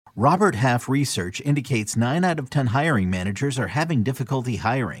Robert Half research indicates 9 out of 10 hiring managers are having difficulty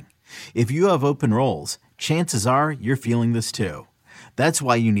hiring. If you have open roles, chances are you're feeling this too. That's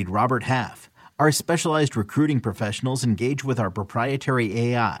why you need Robert Half. Our specialized recruiting professionals engage with our proprietary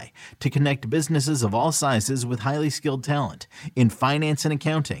AI to connect businesses of all sizes with highly skilled talent in finance and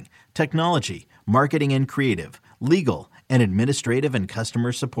accounting, technology, marketing and creative, legal, and administrative and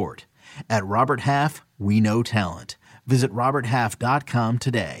customer support. At Robert Half, we know talent. Visit roberthalf.com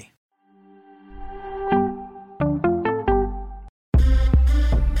today.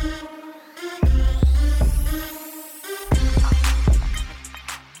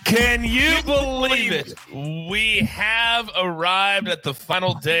 Can you believe it? We have arrived at the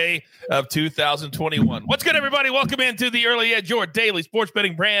final day of 2021. What's good, everybody? Welcome into the Early Edge, your daily sports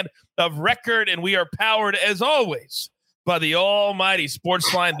betting brand of record, and we are powered, as always, by the almighty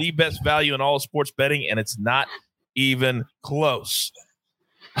Sportsline, the best value in all sports betting, and it's not even close.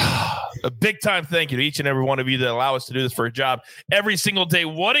 A big-time thank you to each and every one of you that allow us to do this for a job every single day.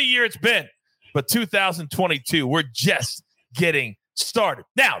 What a year it's been. But 2022, we're just getting started.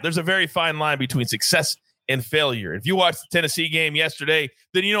 Now, there's a very fine line between success and failure. If you watched the Tennessee game yesterday,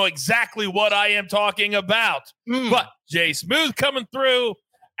 then you know exactly what I am talking about. But Jay Smooth coming through.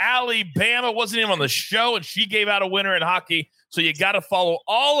 Alabama wasn't even on the show, and she gave out a winner in hockey. So you got to follow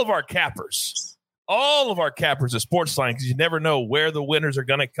all of our cappers at Sportsline, because you never know where the winners are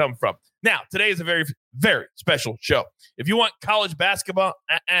going to come from. Now, today is a very, very special show. If you want college basketball,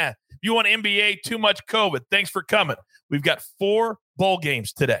 if you want NBA, too much COVID, thanks for coming. We've got 4 bowl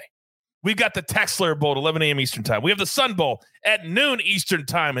games today. We've got the Texler Bowl at 11 a.m. Eastern time. We have the Sun Bowl at noon Eastern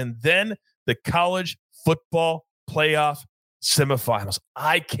time, and then the college football playoff semifinals.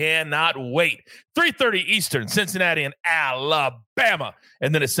 I cannot wait. 3:30 Eastern, Cincinnati and Alabama.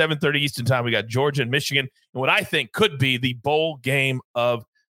 And then at 7:30 Eastern time, we got Georgia and Michigan, and what I think could be the bowl game of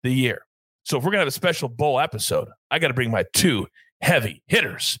the year. So if we're going to have a special bowl episode, I got to bring my 2 heavy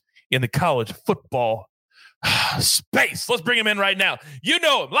hitters in the college football space. Let's bring him in right now. You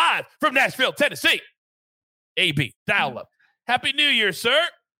know him live from Nashville, Tennessee. AB, dial up. Happy New Year, sir.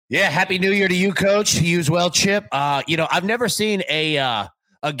 Yeah, Happy New Year to you, Coach. You as well, Chip. I've never seen a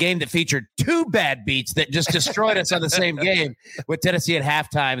game that featured 2 bad beats that just destroyed us on the same game, with Tennessee at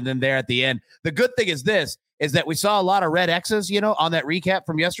halftime and then there at the end. The good thing is that we saw a lot of red X's, on that recap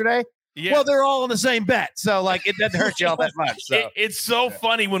from yesterday. Yeah. Well, they're all on the same bet, so it doesn't hurt you all that much. So. It's so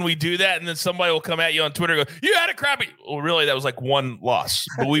funny when we do that, and then somebody will come at you on Twitter and go, "You had a crappy." Well, really, that was 1 loss.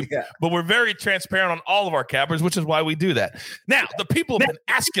 But but we're very transparent on all of our cappers, which is why we do that. Now, the people have been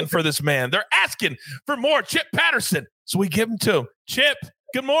asking for this man. They're asking for more Chip Patterson, so we give him to him. Chip,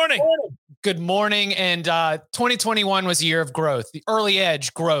 good morning. Good morning. And 2021 was a year of growth. The Early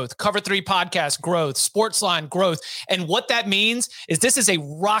Edge growth, Cover 3 podcast growth, Sportsline growth. And what that means is this is a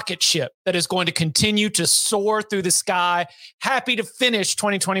rocket ship that is going to continue to soar through the sky. Happy to finish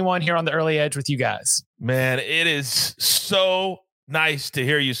 2021 here on the Early Edge with you guys. Man, it is so nice to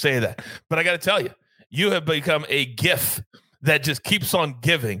hear you say that. But I got to tell you, you have become a gift that just keeps on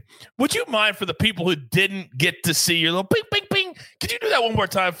giving. Would you mind, for the people who didn't get to see your little ping, ping, ping, could you do that one more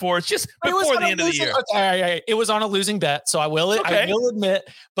time for us, just before the end of the year? Okay, it was on a losing bet, so I will admit.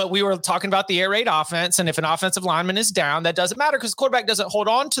 But we were talking about the air raid offense, and if an offensive lineman is down, that doesn't matter because the quarterback doesn't hold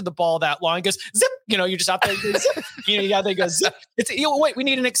on to the ball that long. It goes zip. You're just out there. Zip. They go zip. Wait, we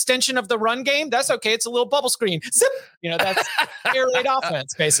need an extension of the run game. That's okay. It's a little bubble screen. Zip. That's air raid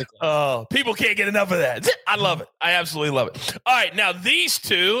offense, basically. Oh, people can't get enough of that. Zip. I love it. I absolutely love it. All right, now these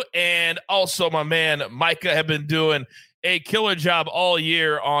 2 and also my man Micah have been doing a killer job all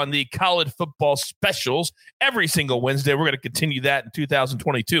year on the college football specials every single Wednesday. We're going to continue that in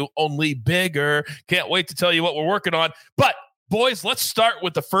 2022, only bigger. Can't wait to tell you what we're working on. But boys, let's start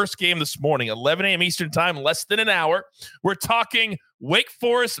with the first game this morning, 11 a.m. Eastern time, less than an hour. We're talking Wake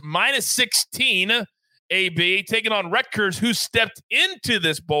Forest -16, AB, taking on Rutgers, who stepped into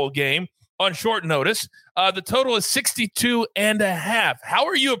this bowl game on short notice. The total is 62.5. How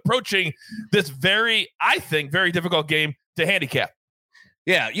are you approaching this I think, very difficult game to handicap?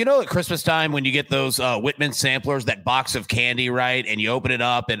 Yeah, at Christmas time when you get those Whitman samplers, that box of candy, right? And you open it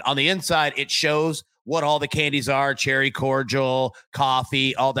up, and on the inside, it shows what all the candies are: cherry cordial,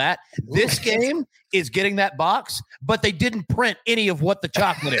 coffee, all that. This game is getting that box, but they didn't print any of what the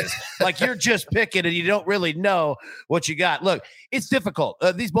chocolate is. You're just picking and you don't really know what you got. Look, it's difficult.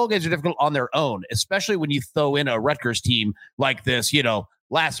 These bowl games are difficult on their own, especially when you throw in a Rutgers team like this,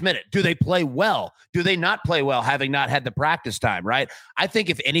 last minute. Do they play well? Do they not play well, having not had the practice time, right? I think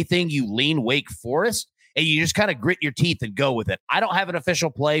if anything, you lean Wake Forest. and you just kind of grit your teeth and go with it. I don't have an official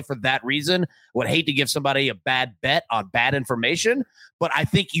play for that reason. Would hate to give somebody a bad bet on bad information, but I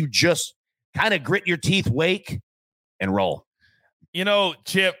think you just kind of grit your teeth, wake, and roll.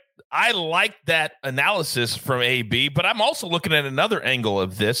 Chip, I like that analysis from AB, but I'm also looking at another angle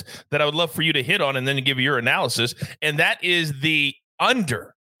of this that I would love for you to hit on and then give your analysis, and that is the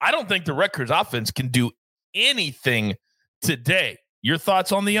under. I don't think the Rutgers offense can do anything today. Your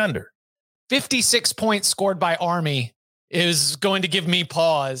thoughts on the under? 56 points scored by Army is going to give me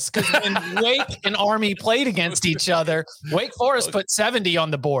pause, because when Wake and Army played against each other, Wake Forest put 70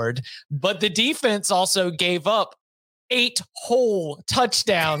 on the board, but the defense also gave up 8 whole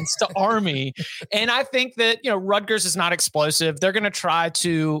touchdowns to Army. And I think that, Rutgers is not explosive. They're going to try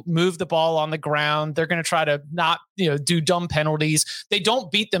to move the ball on the ground. They're going to try to not, do dumb penalties. They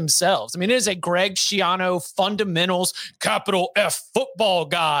don't beat themselves. I mean, it is a Greg Schiano fundamentals, capital F football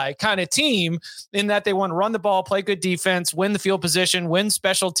guy kind of team, in that they want to run the ball, play good defense, win the field position, win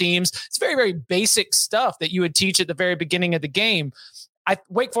special teams. It's very, very basic stuff that you would teach at the very beginning of the game.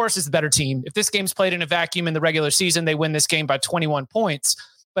 Wake Forest is the better team. If this game's played in a vacuum in the regular season, they win this game by 21 points.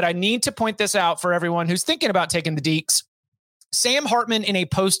 But I need to point this out for everyone who's thinking about taking the Deacs. Sam Hartman in a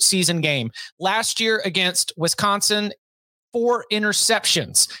postseason game last year against Wisconsin, 4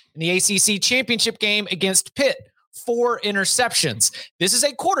 interceptions. In the ACC championship game against Pitt, 4 interceptions. This is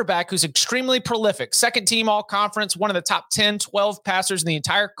a quarterback who's extremely prolific. Second team all conference, one of the top 10, 12 passers in the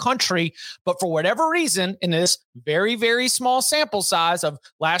entire country. But for whatever reason, in this very, very small sample size of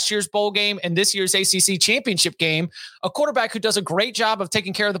last year's bowl game and this year's ACC championship game, a quarterback who does a great job of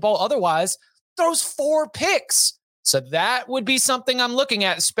taking care of the ball otherwise throws 4 picks. So that would be something I'm looking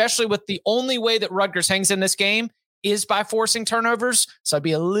at, especially with the only way that Rutgers hangs in this game is by forcing turnovers. So I'd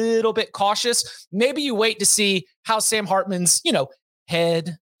be a little bit cautious. Maybe you wait to see how Sam Hartman's,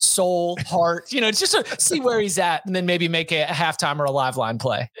 head, soul, heart, just to see where he's at, and then maybe make a halftime or a live line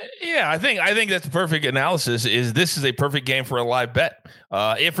play. Yeah, I think that's the perfect analysis. This is a perfect game for a live bet.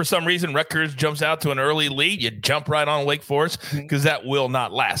 If for some reason Rutgers jumps out to an early lead, you jump right on Wake Forest, because that will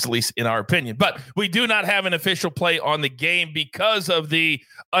not last, at least in our opinion. But we do not have an official play on the game because of the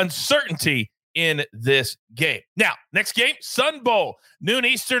uncertainty in this game. Now, next game, Sun Bowl, noon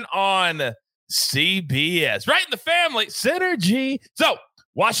Eastern on CBS. Right in the family, synergy. So,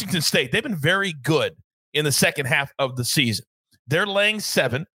 Washington State, they've been very good in the second half of the season. They're laying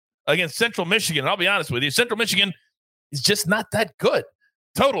 7 against Central Michigan. And I'll be honest with you, Central Michigan is just not that good.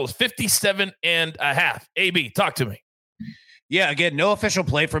 Total is 57.5. AB, talk to me. Yeah, again, no official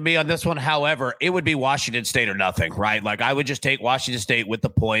play for me on this one. However, it would be Washington State or nothing, right? Like, I would just take Washington State with the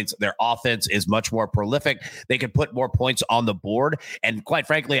points. Their offense is much more prolific. They can put more points on the board. And quite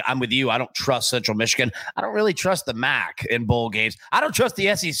frankly, I'm with you. I don't trust Central Michigan. I don't really trust the MAC in bowl games. I don't trust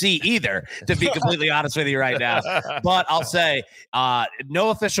the SEC either, to be completely honest with you right now. But I'll say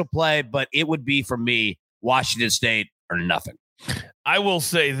no official play, but it would be for me, Washington State or nothing. I will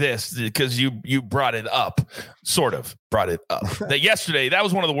say this, because you brought it up, sort of brought it up, that yesterday, that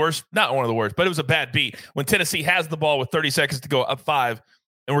was one of the worst, not one of the worst, but it was a bad beat when Tennessee has the ball with 30 seconds to go, up 5,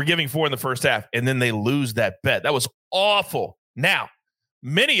 and we're giving 4 in the first half, and then they lose that bet. That was awful. Now,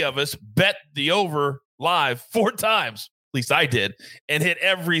 many of us bet the over live 4 times, at least I did, and hit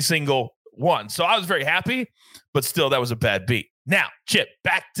every single one. So I was very happy, but still, that was a bad beat. Now, Chip,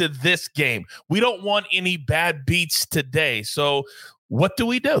 back to this game. We don't want any bad beats today. So what do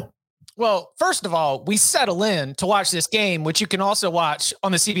we do? Well, first of all, we settle in to watch this game, which you can also watch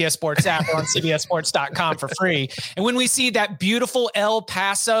on the CBS Sports app or on CBSSports.com for free. And when we see that beautiful El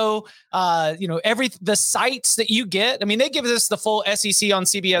Paso, the sights that you get, I mean, they give us the full SEC on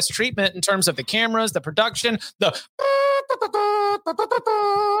CBS treatment in terms of the cameras, the production,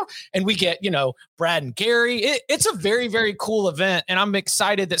 and we get, Brad and Gary. It's a very, very cool event. And I'm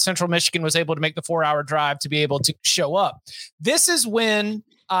excited that Central Michigan was able to make the 4-hour drive to be able to show up. This is when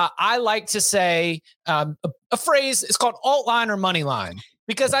I like to say a phrase. It's called alt line or money line,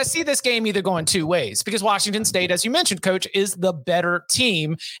 because I see this game either going 2 ways, because Washington State, as you mentioned, Coach, is the better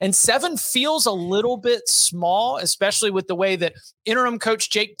team. And 7 feels a little bit small, especially with the way that interim coach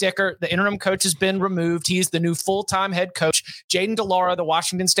Jake Dicker, the interim coach, has been removed. He's the new full-time head coach. Jaden DeLaura, the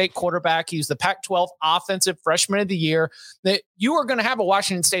Washington State quarterback, he's the Pac-12 offensive freshman of the year. That you are going to have a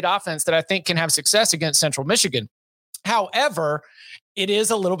Washington State offense that I think can have success against Central Michigan. However, it is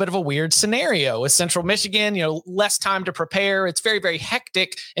a little bit of a weird scenario with Central Michigan, less time to prepare. It's very, very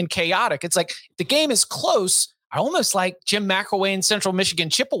hectic and chaotic. It's like the game is close. I almost like Jim McElwain and Central Michigan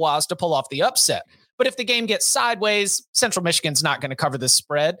Chippewas to pull off the upset. But if the game gets sideways, Central Michigan's not going to cover this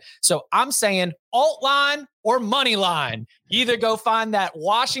spread. So I'm saying alt line or money line. Either go find that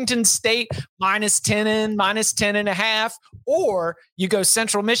Washington State -10 -10.5, or you go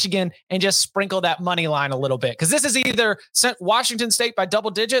Central Michigan and just sprinkle that money line a little bit. Because this is either Washington State by double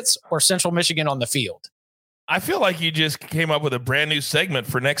digits or Central Michigan on the field. I feel like you just came up with a brand new segment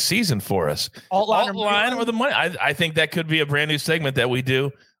for next season for us. Alt line or the money. I think that could be a brand new segment that we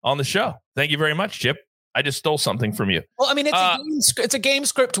do on the show. Thank you very much, Chip. I just stole something from you. Well, I mean, it's a game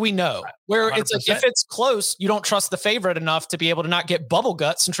script we know where 100%. It's like, if it's close, you don't trust the favorite enough to be able to not get bubble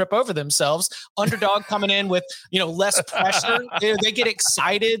guts and trip over themselves. Underdog coming in with, less pressure. They get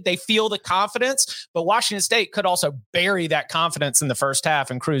excited. They feel the confidence. But Washington State could also bury that confidence in the first half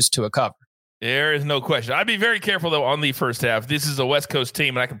and cruise to a cover. There is no question. I'd be very careful, though, on the first half. This is a West Coast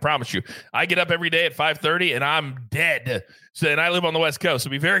team, and I can promise you, I get up every day at 5:30, and I'm dead. And I live on the West Coast,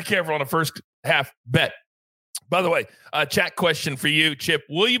 so be very careful on a first half bet. By the way, a chat question for you, Chip.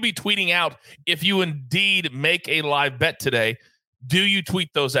 Will you be tweeting out if you indeed make a live bet today? Do you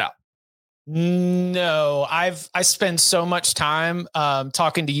tweet those out? No, I spend so much time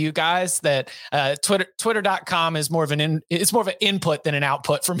talking to you guys that Twitter.com is more of an input than an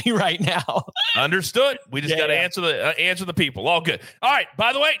output for me right now. Understood. We just got to answer the people. All good. All right.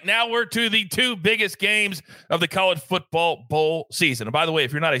 By the way, now we're to the two biggest games of the college football bowl season. And by the way,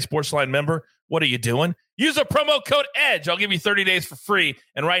 if you're not a Sportsline member, what are you doing? Use a promo code EDGE. I'll give you 30 days for free.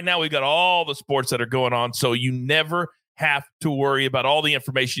 And right now we've got all the sports that are going on, so you never have to worry about all the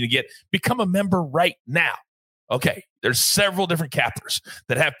information you get. Become a member right now. Okay, there's several different cappers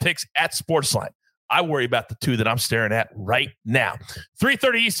that have picks at Sportsline. I worry about the two that I'm staring at right now.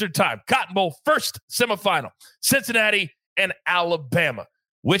 3:30 Eastern time, Cotton Bowl first semifinal, Cincinnati and Alabama.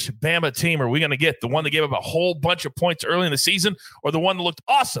 Which Bama team are we going to get? The one that gave up a whole bunch of points early in the season, or the one that looked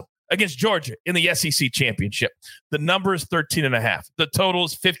awesome against Georgia in the SEC championship? The number is 13.5. The total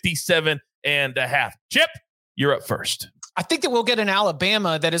is 57.5. Chip, you're up first. I think that we'll get an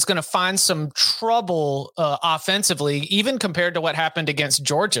Alabama that is going to find some trouble offensively, even compared to what happened against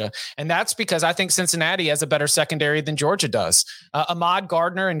Georgia. And that's because I think Cincinnati has a better secondary than Georgia does. Ahmad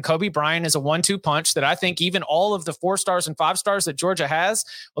Gardner and Kobe Bryant is a 1-2 punch that I think even all of the 4 stars and 5 stars that Georgia has,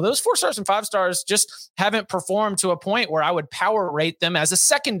 well, those 4 stars and 5 stars just haven't performed to a point where I would power rate them as a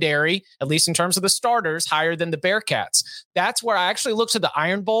secondary, at least in terms of the starters, higher than the Bearcats. That's where I actually look to the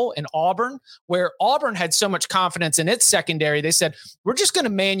Iron Bowl in Auburn, where Auburn had so much confidence in its secondary. They said, we're just going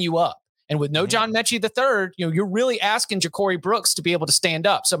to man you up. And with no John Mechie III, you're really asking Ja'Cory Brooks to be able to stand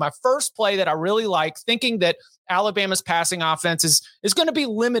up. So my first play that I really like, thinking that Alabama's passing offense is going to be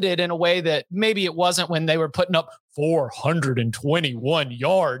limited in a way that maybe it wasn't when they were putting up 421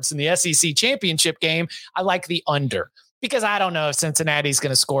 yards in the SEC championship game. I like the under, because I don't know if Cincinnati's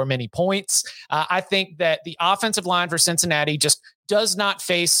going to score many points. I think that the offensive line for Cincinnati just does not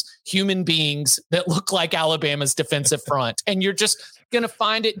face human beings that look like Alabama's defensive front. And you're just going to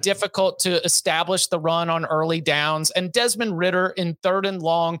find it difficult to establish the run on early downs. And Desmond Ridder in 3rd and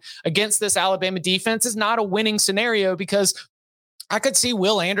long against this Alabama defense is not a winning scenario, because I could see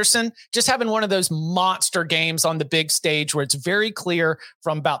Will Anderson just having one of those monster games on the big stage where it's very clear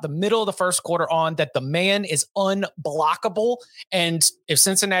from about the middle of the first quarter on that the man is unblockable. And if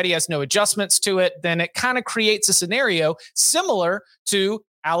Cincinnati has no adjustments to it, then it kind of creates a scenario similar to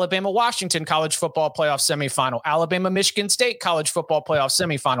Alabama-Washington college football playoff semifinal, Alabama-Michigan State college football playoff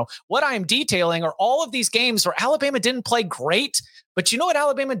semifinal. What I am detailing are all of these games where Alabama didn't play great, but you know what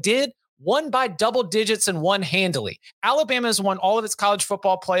Alabama did? Won by double digits and won handily. Alabama has won all of its college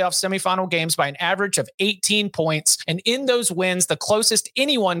football playoff semifinal games by an average of 18 points. And in those wins, the closest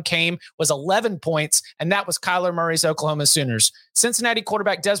anyone came was 11 points, and that was Kyler Murray's Oklahoma Sooners. Cincinnati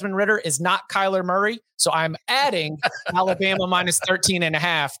quarterback Desmond Ridder is not Kyler Murray, so I'm adding Alabama minus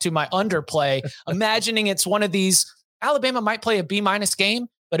 13.5 to my underplay, imagining it's one of these. Alabama might play a B- game,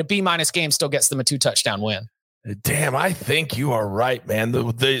 but a B- game still gets them a 2-touchdown win. Damn, I think you are right, man.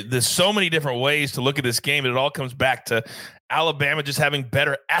 There's so many different ways to look at this game, and it all comes back to Alabama just having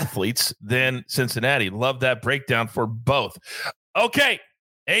better athletes than Cincinnati. Love that breakdown for both. Okay,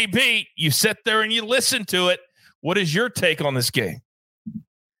 AB, you sit there and you listen to it. What is your take on this game?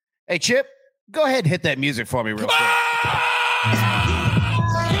 Hey, Chip, go ahead and hit that music for me real quick.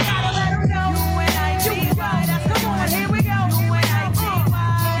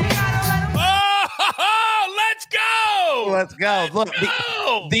 Let's go. Let's go. Look,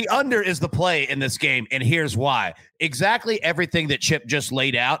 No. The under is the play in this game, and here's why. Exactly everything that Chip just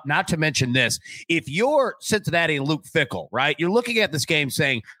laid out, not to mention this. If you're Cincinnati and Luke Fickell, right, you're looking at this game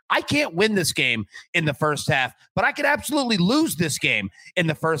saying, I can't win this game in the first half, but I could absolutely lose this game in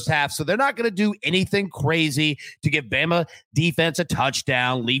the first half. So they're not going to do anything crazy to give Bama defense a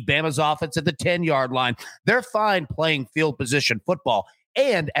touchdown, leave Bama's offense at the 10-yard line. They're fine playing field position football.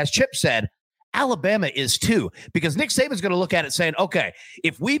 And as Chip said, Alabama is too, because Nick Saban's going to look at it saying, okay,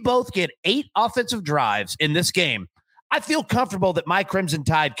 if we both get 8 offensive drives in this game, I feel comfortable that my Crimson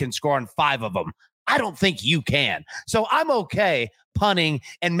Tide can score on 5 of them. I don't think you can. So I'm okay punting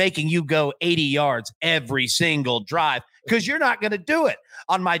and making you go 80 yards every single drive because you're not going to do it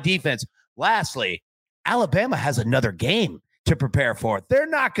on my defense. Lastly, Alabama has another game to prepare for. They're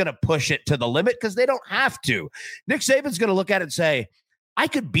not going to push it to the limit because they don't have to. Nick Saban's going to look at it and say, I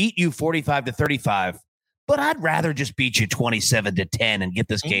could beat you 45-35, but I'd rather just beat you 27-10 and get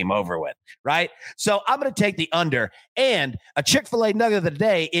this game over with, right? So I'm going to take the under. And a Chick-fil-A nugget of the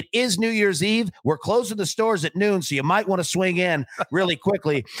day, it is New Year's Eve. We're closing the stores at noon, so you might want to swing in really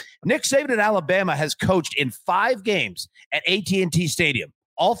quickly. Nick Saban at Alabama has coached in 5 games at AT&T Stadium,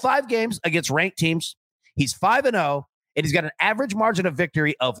 all 5 games against ranked teams. He's 5-0, and he's got an average margin of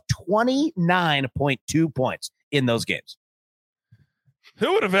victory of 29.2 points in those games.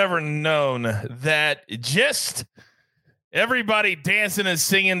 Who would have ever known that just everybody dancing and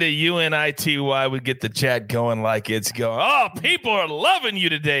singing to UNITY would get the chat going like it's going? Oh, people are loving you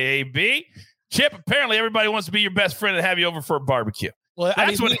today, AB. Chip, apparently everybody wants to be your best friend and have you over for a barbecue. Well,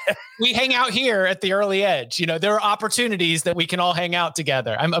 we hang out here at the Early Edge. You know, there are opportunities that we can all hang out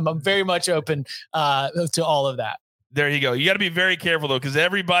together. I'm very much open to all of that. There you go. You got to be very careful, though, because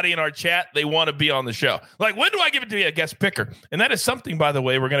everybody in our chat, they want to be on the show. Like, when do I give it to be a guest picker? And that is something, by the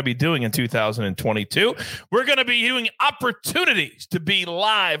way, we're going to be doing in 2022. We're going to be doing opportunities to be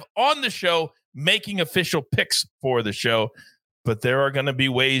live on the show, making official picks for the show. But there are going to be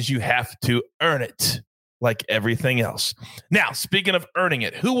ways you have to earn it, like everything else. Now, speaking of earning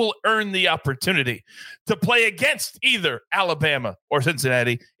it, who will earn the opportunity to play against either Alabama or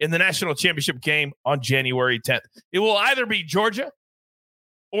Cincinnati in the national championship game on January 10th? It will either be Georgia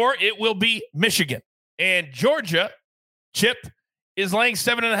or it will be Michigan. And Georgia, Chip, is laying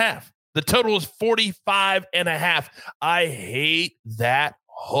 7.5. The total is 45.5. I hate that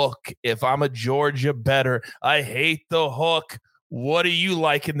hook. If I'm a Georgia bettor, I hate the hook. What do you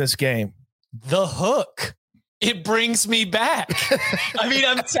like in this game? The hook. It brings me back. I mean,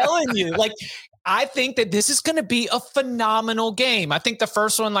 I'm telling you, like, I think that this is going to be a phenomenal game. I think the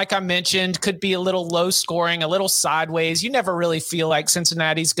first one, like I mentioned, could be a little low scoring, a little sideways. You never really feel like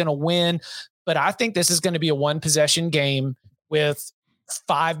Cincinnati's going to win, but I think this is going to be a 1-possession game with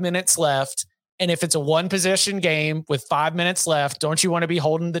 5 minutes left. And if it's a 1-possession game with 5 minutes left, don't you want to be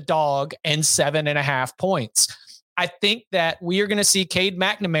holding the dog and 7.5 points? I think that we are going to see Cade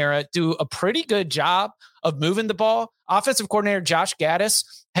McNamara do a pretty good job of moving the ball. Offensive coordinator Josh Gaddis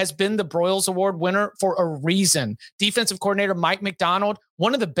has been the Broyles Award winner for a reason. Defensive coordinator Mike McDonald,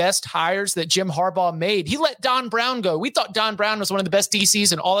 one of the best hires that Jim Harbaugh made. He let Don Brown go. We thought Don Brown was one of the best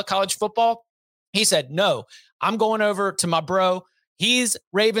DCs in all of college football. He said, no, I'm going over to my bro.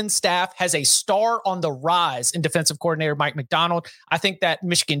 Ravens staff has a star on the rise in defensive coordinator Mike McDonald. I think that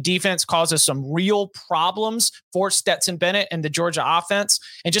Michigan defense causes some real problems for Stetson Bennett and the Georgia offense.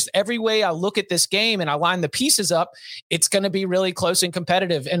 And just every way I look at this game and I line the pieces up, it's going to be really close and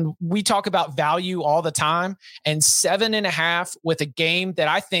competitive. And we talk about value all the time, and 7.5 with a game that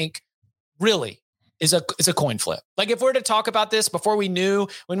I think really is a coin flip. Like, if we're to talk about this before we knew,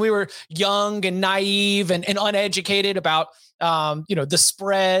 when we were young and naive and uneducated about, the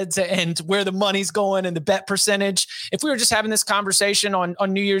spreads and where the money's going and the bet percentage, if we were just having this conversation on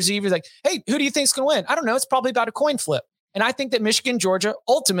New Year's Eve, it's like, hey, who do you think is going to win? I don't know. It's probably about a coin flip. And I think that Michigan, Georgia,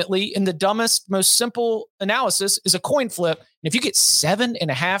 ultimately, in the dumbest, most simple analysis, is a coin flip. And if you get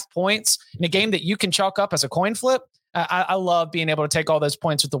 7.5 points in a game that you can chalk up as a coin flip, I love being able to take all those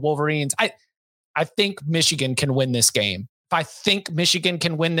points with the Wolverines. I think Michigan can win this game. If I think Michigan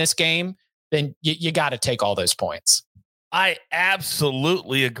can win this game, then you got to take all those points. I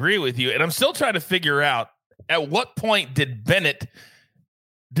absolutely agree with you. And I'm still trying to figure out, at what point did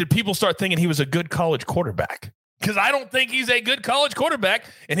people start thinking he was a good college quarterback? Because I don't think he's a good college quarterback,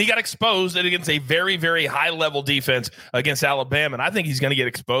 and he got exposed against a very, very high-level defense against Alabama, and I think he's going to get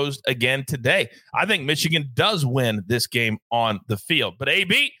exposed again today. I think Michigan does win this game on the field. But,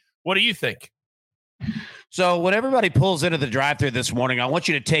 AB, what do you think? So when everybody pulls into the drive-thru this morning, I want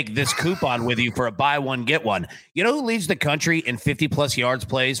you to take this coupon with you for a buy one, get one. You know who leads the country in 50-plus yards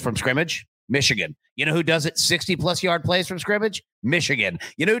plays from scrimmage? Michigan. You know who does it 60-plus yard plays from scrimmage? Michigan.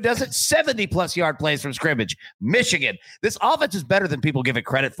 You know who does it 70-plus yard plays from scrimmage? Michigan. This offense is better than people give it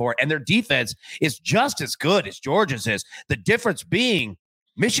credit for, and their defense is just as good as Georgia's is. The difference being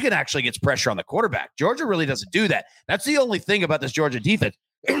Michigan actually gets pressure on the quarterback. Georgia really doesn't do that. That's the only thing about this Georgia defense.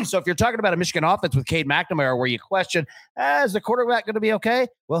 So if you're talking about a Michigan offense with Cade McNamara where you question, is the quarterback going to be okay?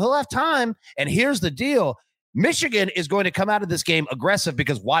 Well, he'll have time. And here's the deal. Michigan is going to come out of this game aggressive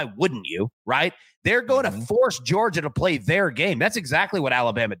because why wouldn't you, right? They're going to force Georgia to play their game. That's exactly what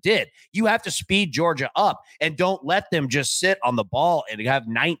Alabama did. You have to speed Georgia up and don't let them just sit on the ball and have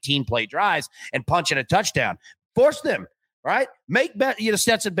 19 play drives and punch in a touchdown. Force them, right? Make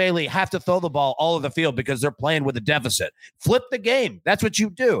Stetson Bailey have to throw the ball all over the field because they're playing with a deficit. Flip the game. That's what you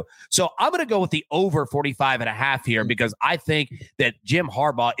do. So I'm going to go with the over 45.5 here because I think that Jim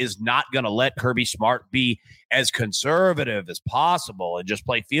Harbaugh is not going to let Kirby Smart be as conservative as possible and just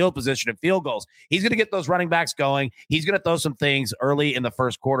play field position and field goals. He's going to get those running backs going. He's going to throw some things early in the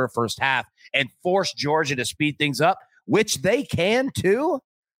first quarter, first half, and force Georgia to speed things up, which they can too.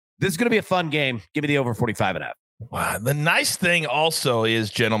 This is going to be a fun game. Give me the over 45.5. Wow. The nice thing also is,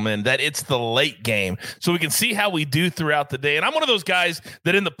 gentlemen, that it's the late game. So we can see how we do throughout the day. And I'm one of those guys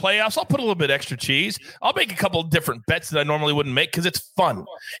that in the playoffs, I'll put a little bit extra cheese. I'll make a couple of different bets that I normally wouldn't make because it's fun.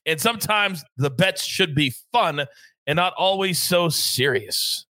 And sometimes the bets should be fun and not always so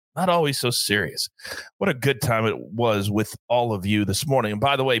serious. Not always so serious. What a good time it was with all of you this morning. And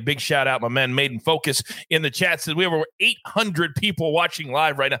by the way, big shout out, my man Made in Focus in the chat said we have over 800 people watching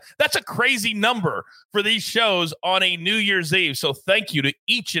live right now. That's a crazy number for these shows on a New Year's Eve. So thank you to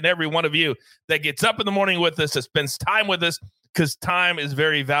each and every one of you that gets up in the morning with us, that spends time with us, because time is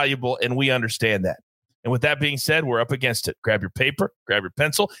very valuable and we understand that. And with that being said, we're up against it. Grab your paper, grab your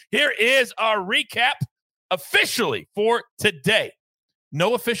pencil. Here is our recap officially for today.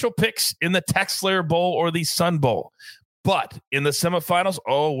 No official picks in the Tax Slayer Bowl or the Sun Bowl. But in the semifinals,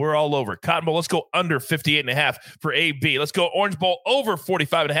 we're all over. Cotton Bowl, let's go under 58.5 for AB. Let's go Orange Bowl over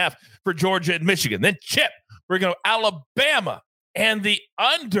 45.5 for Georgia and Michigan. Then Chip, we're going to Alabama and the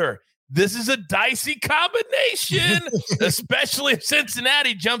under. This is a dicey combination, especially if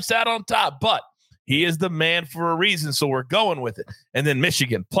Cincinnati jumps out on top. But he is the man for a reason, so we're going with it. And then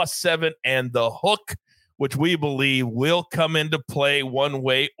Michigan, +7, and the hook, which we believe will come into play one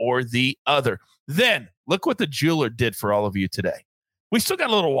way or the other. Then look what the jeweler did for all of you today. We still got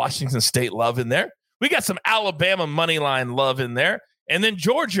a little Washington State love in there. We got some Alabama money line love in there, and then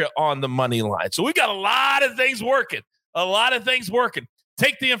Georgia on the money line. So we got a lot of things working,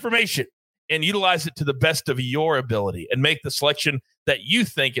 Take the information and utilize it to the best of your ability and make the selection that you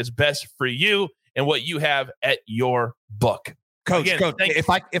think is best for you and what you have at your book. Coach, if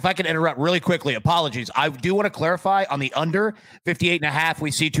I can interrupt really quickly, apologies. I do want to clarify on the under 58.5.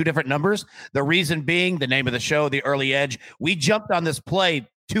 We see two different numbers. The reason being the name of the show, The Early Edge. We jumped on this play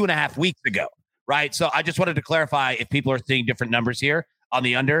 2.5 weeks ago, right? So I just wanted to clarify if people are seeing different numbers here on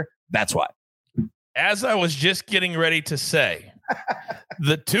the under. That's why. As I was just getting ready to say,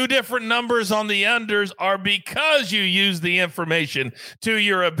 the two different numbers on the unders are because you use the information to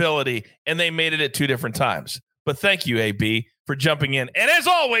your ability, and they made it at two different times. But thank you, AB, for jumping in. And as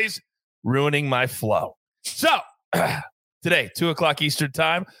always, ruining my flow. So today, 2:00 Eastern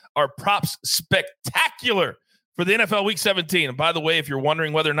time, our props spectacular for the NFL Week 17. And by the way, if you're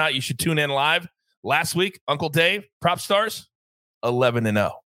wondering whether or not you should tune in live, last week, Uncle Dave, Prop Stars,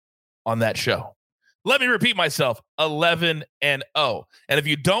 11-0 on that show. Let me repeat myself, 11-0. And if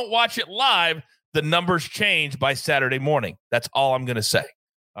you don't watch it live, the numbers change by Saturday morning. That's all I'm going to say.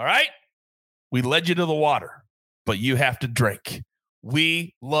 All right? We led you to the water, but you have to drink.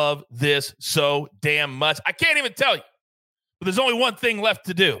 We love this so damn much. I can't even tell you, but there's only one thing left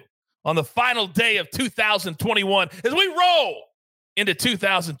to do on the final day of 2021 as we roll into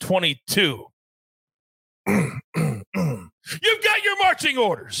 2022. You've got your marching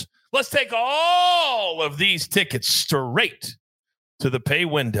orders. Let's take all of these tickets straight to the pay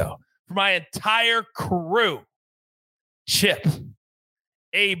window for my entire crew. Chip,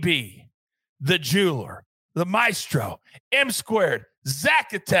 AB, the jeweler, the maestro, M Squared,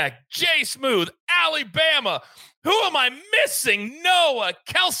 Zach Attack, J Smooth, Alabama. Who am I missing? Noah,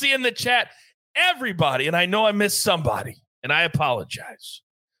 Kelsey in the chat, everybody. And I know I missed somebody, and I apologize.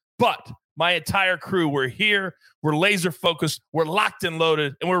 But my entire crew, we're here, we're laser focused, we're locked and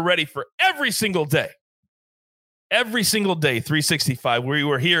loaded, and we're ready for every single day. Every single day, 365. We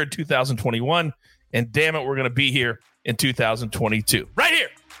were here in 2021, and damn it, we're going to be here in 2022. Right here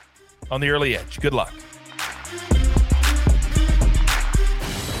on The Early Edge. Good luck.